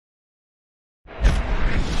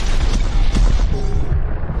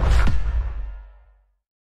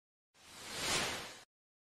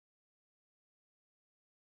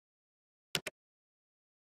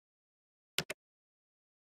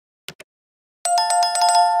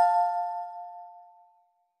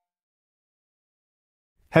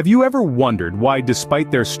Have you ever wondered why, despite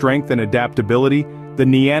their strength and adaptability, the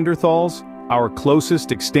Neanderthals, our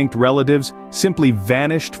closest extinct relatives, simply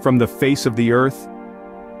vanished from the face of the Earth?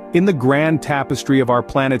 In the grand tapestry of our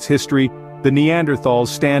planet's history, the Neanderthals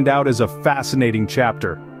stand out as a fascinating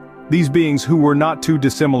chapter. These beings, who were not too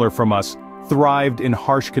dissimilar from us, thrived in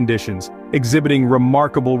harsh conditions, exhibiting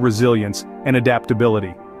remarkable resilience and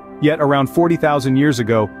adaptability. Yet around 40,000 years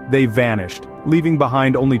ago, they vanished, leaving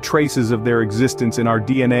behind only traces of their existence in our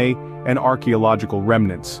DNA and archaeological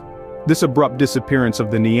remnants. This abrupt disappearance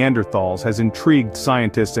of the Neanderthals has intrigued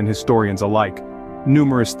scientists and historians alike.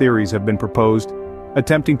 Numerous theories have been proposed,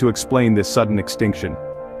 attempting to explain this sudden extinction.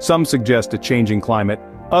 Some suggest a changing climate,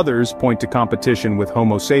 others point to competition with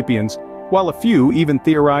Homo sapiens, while a few even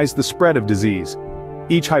theorize the spread of disease.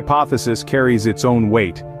 Each hypothesis carries its own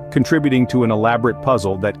weight, contributing to an elaborate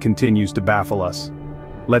puzzle that continues to baffle us.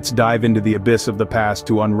 Let's dive into the abyss of the past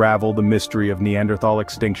to unravel the mystery of Neanderthal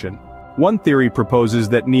extinction. One theory proposes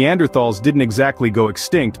that Neanderthals didn't exactly go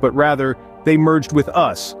extinct, but rather, they merged with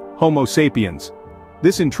us, Homo sapiens.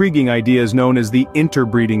 This intriguing idea is known as the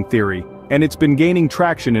interbreeding theory, and it's been gaining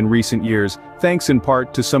traction in recent years, thanks in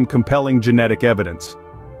part to some compelling genetic evidence.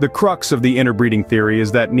 The crux of the interbreeding theory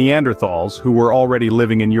is that Neanderthals, who were already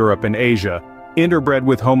living in Europe and Asia, interbred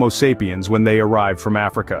with Homo sapiens when they arrived from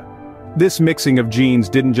Africa. This mixing of genes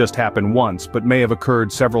didn't just happen once, but may have occurred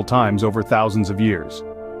several times over thousands of years.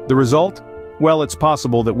 The result? Well, it's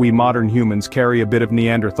possible that we modern humans carry a bit of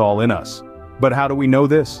Neanderthal in us. But how do we know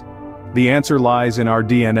this? The answer lies in our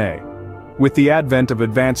DNA. With the advent of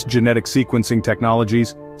advanced genetic sequencing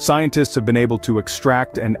technologies, scientists have been able to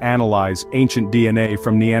extract and analyze ancient DNA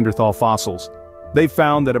from Neanderthal fossils. They've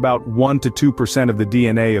found that about 1 to 2% of the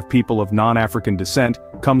DNA of people of non-African descent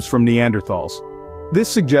comes from Neanderthals. This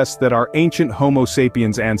suggests that our ancient Homo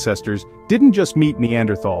sapiens ancestors didn't just meet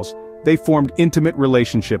Neanderthals, they formed intimate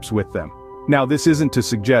relationships with them. Now, this isn't to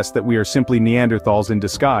suggest that we are simply Neanderthals in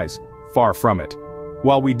disguise, far from it.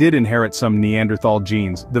 While we did inherit some Neanderthal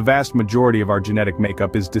genes, the vast majority of our genetic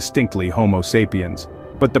makeup is distinctly Homo sapiens.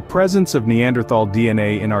 But the presence of Neanderthal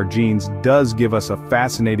DNA in our genes does give us a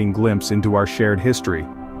fascinating glimpse into our shared history.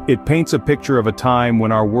 It paints a picture of a time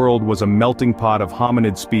when our world was a melting pot of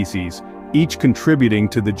hominid species, each contributing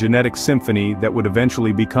to the genetic symphony that would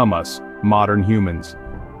eventually become us, modern humans.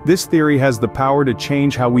 This theory has the power to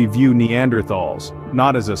change how we view Neanderthals,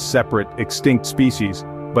 not as a separate, extinct species,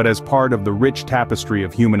 but as part of the rich tapestry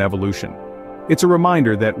of human evolution. It's a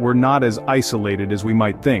reminder that we're not as isolated as we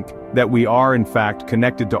might think, that we are in fact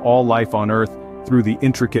connected to all life on Earth through the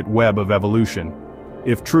intricate web of evolution.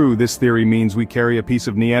 If true, this theory means we carry a piece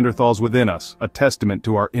of Neanderthals within us, a testament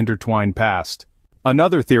to our intertwined past.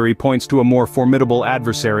 Another theory points to a more formidable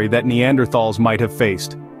adversary that Neanderthals might have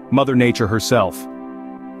faced: Mother Nature herself.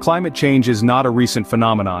 Climate change is not a recent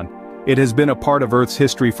phenomenon. It has been a part of Earth's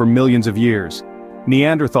history for millions of years.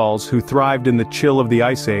 Neanderthals, who thrived in the chill of the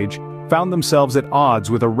Ice Age, found themselves at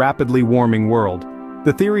odds with a rapidly warming world.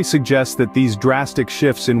 The theory suggests that these drastic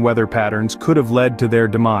shifts in weather patterns could have led to their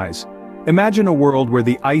demise. Imagine a world where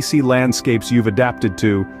the icy landscapes you've adapted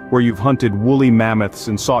to, where you've hunted woolly mammoths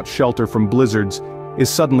and sought shelter from blizzards, is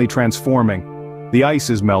suddenly transforming. The ice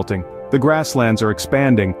is melting, the grasslands are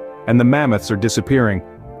expanding, and the mammoths are disappearing.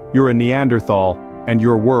 You're a Neanderthal, and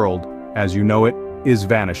your world, as you know it, is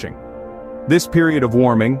vanishing. This period of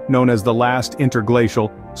warming, known as the last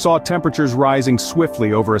interglacial, saw temperatures rising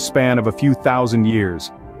swiftly over a span of a few thousand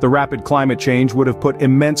years. The rapid climate change would have put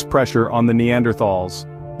immense pressure on the Neanderthals.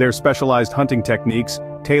 Their specialized hunting techniques,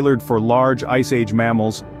 tailored for large Ice Age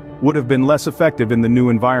mammals, would have been less effective in the new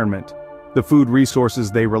environment. The food resources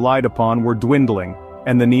they relied upon were dwindling,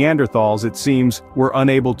 and the Neanderthals, it seems, were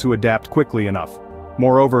unable to adapt quickly enough.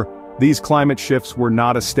 Moreover, these climate shifts were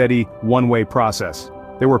not a steady, one-way process.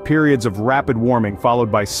 There were periods of rapid warming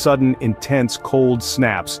followed by sudden, intense cold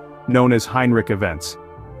snaps, known as Heinrich events.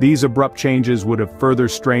 These abrupt changes would have further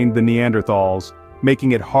strained the Neanderthals,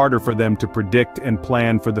 making it harder for them to predict and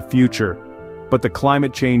plan for the future. But the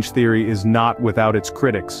climate change theory is not without its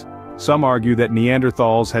critics. Some argue that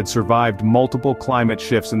Neanderthals had survived multiple climate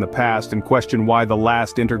shifts in the past and question why the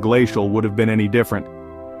last interglacial would have been any different.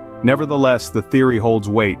 Nevertheless, the theory holds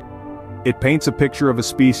weight. It paints a picture of a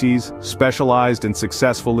species, specialized and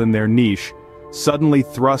successful in their niche, suddenly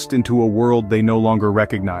thrust into a world they no longer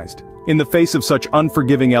recognized. In the face of such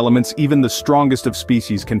unforgiving elements, even the strongest of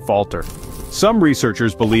species can falter. Some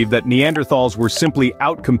researchers believe that Neanderthals were simply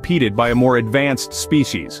outcompeted by a more advanced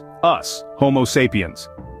species, us, Homo sapiens.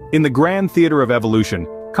 In the grand theater of evolution,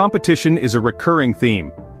 competition is a recurring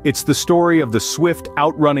theme. It's the story of the swift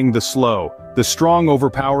outrunning the slow, the strong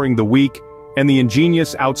overpowering the weak, and the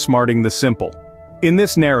ingenious outsmarting the simple. In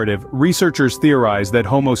this narrative, researchers theorize that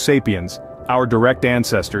Homo sapiens, our direct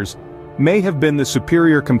ancestors, may have been the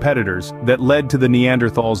superior competitors that led to the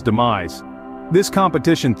Neanderthals' demise. This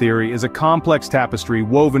competition theory is a complex tapestry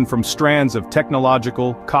woven from strands of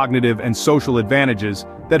technological, cognitive, and social advantages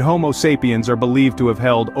that Homo sapiens are believed to have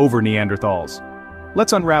held over Neanderthals.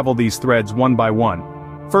 Let's unravel these threads one by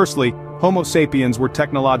one. Firstly, Homo sapiens were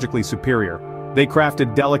technologically superior. They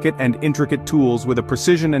crafted delicate and intricate tools with a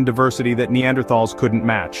precision and diversity that Neanderthals couldn't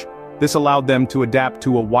match. This allowed them to adapt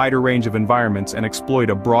to a wider range of environments and exploit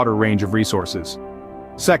a broader range of resources.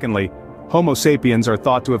 Secondly, Homo sapiens are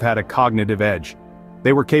thought to have had a cognitive edge.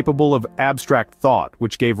 They were capable of abstract thought,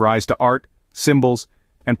 which gave rise to art, symbols,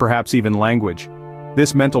 and perhaps even language.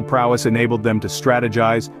 This mental prowess enabled them to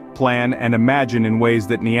strategize, plan, and imagine in ways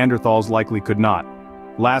that Neanderthals likely could not.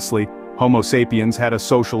 Lastly, Homo sapiens had a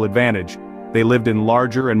social advantage. They lived in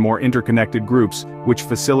larger and more interconnected groups, which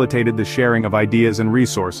facilitated the sharing of ideas and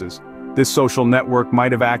resources. This social network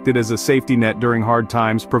might have acted as a safety net during hard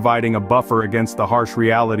times, providing a buffer against the harsh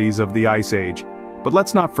realities of the Ice Age. But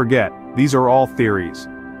let's not forget, these are all theories.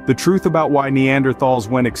 The truth about why Neanderthals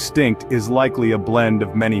went extinct is likely a blend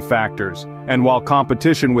of many factors. And while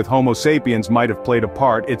competition with Homo sapiens might have played a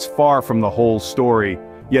part, it's far from the whole story.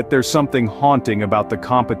 Yet there's something haunting about the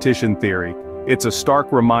competition theory. It's a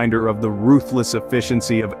stark reminder of the ruthless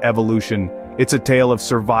efficiency of evolution. It's a tale of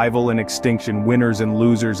survival and extinction, winners and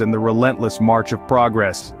losers, and the relentless march of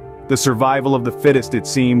progress. The survival of the fittest, it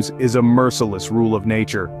seems, is a merciless rule of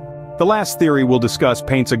nature. The last theory we'll discuss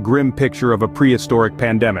paints a grim picture of a prehistoric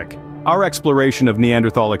pandemic. Our exploration of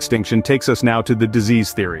Neanderthal extinction takes us now to the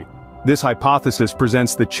disease theory. This hypothesis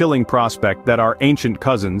presents the chilling prospect that our ancient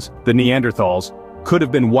cousins, the Neanderthals, could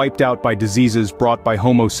have been wiped out by diseases brought by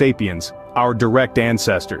Homo sapiens, our direct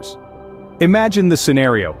ancestors. Imagine the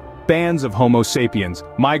scenario. Bands of Homo sapiens,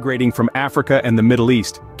 migrating from Africa and the Middle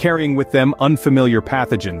East, carrying with them unfamiliar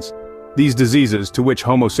pathogens. These diseases, to which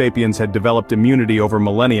Homo sapiens had developed immunity over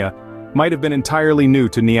millennia, might have been entirely new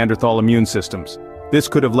to Neanderthal immune systems. This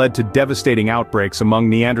could have led to devastating outbreaks among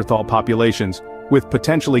Neanderthal populations, with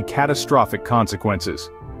potentially catastrophic consequences.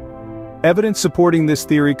 Evidence supporting this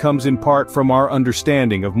theory comes in part from our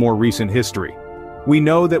understanding of more recent history. We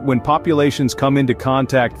know that when populations come into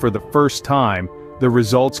contact for the first time, the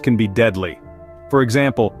results can be deadly. For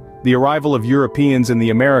example, the arrival of Europeans in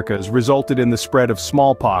the Americas resulted in the spread of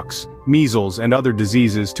smallpox, measles, and other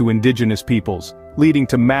diseases to indigenous peoples, leading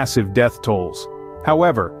to massive death tolls.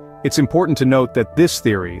 However, it's important to note that this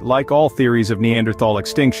theory, like all theories of Neanderthal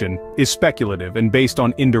extinction, is speculative and based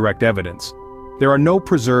on indirect evidence. There are no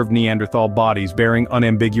preserved Neanderthal bodies bearing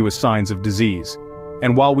unambiguous signs of disease.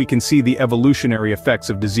 And while we can see the evolutionary effects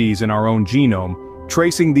of disease in our own genome,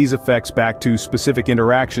 tracing these effects back to specific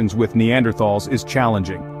interactions with Neanderthals is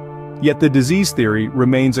challenging. Yet the disease theory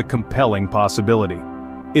remains a compelling possibility.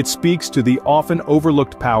 It speaks to the often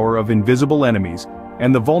overlooked power of invisible enemies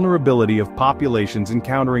and the vulnerability of populations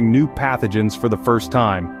encountering new pathogens for the first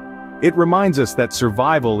time. It reminds us that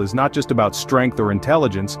survival is not just about strength or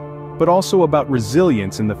intelligence, but also about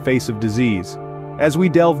resilience in the face of disease. As we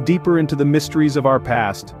delve deeper into the mysteries of our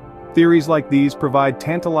past, theories like these provide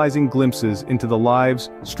tantalizing glimpses into the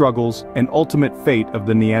lives, struggles, and ultimate fate of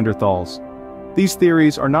the Neanderthals. These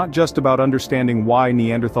theories are not just about understanding why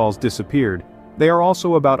Neanderthals disappeared, they are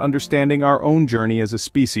also about understanding our own journey as a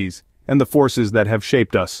species, and the forces that have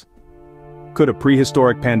shaped us. Could a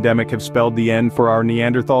prehistoric pandemic have spelled the end for our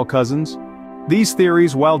Neanderthal cousins? These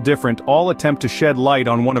theories, while different, all attempt to shed light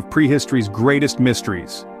on one of prehistory's greatest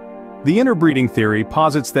mysteries. The interbreeding theory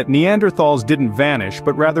posits that Neanderthals didn't vanish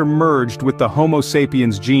but rather merged with the Homo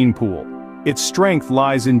sapiens gene pool. Its strength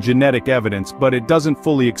lies in genetic evidence, but it doesn't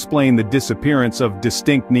fully explain the disappearance of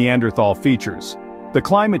distinct Neanderthal features. The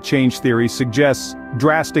climate change theory suggests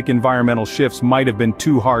drastic environmental shifts might have been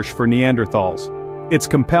too harsh for Neanderthals. It's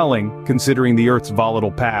compelling, considering the Earth's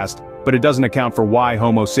volatile past, but it doesn't account for why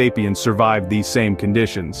Homo sapiens survived these same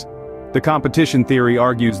conditions. The competition theory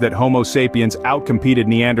argues that Homo sapiens outcompeted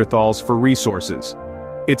Neanderthals for resources.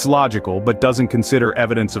 It's logical, but doesn't consider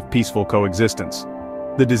evidence of peaceful coexistence.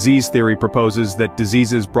 The disease theory proposes that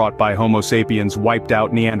diseases brought by Homo sapiens wiped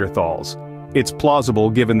out Neanderthals. It's plausible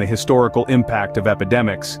given the historical impact of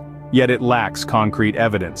epidemics, yet it lacks concrete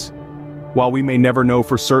evidence. While we may never know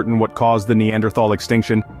for certain what caused the Neanderthal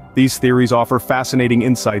extinction, these theories offer fascinating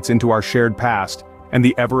insights into our shared past and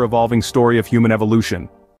the ever-evolving story of human evolution.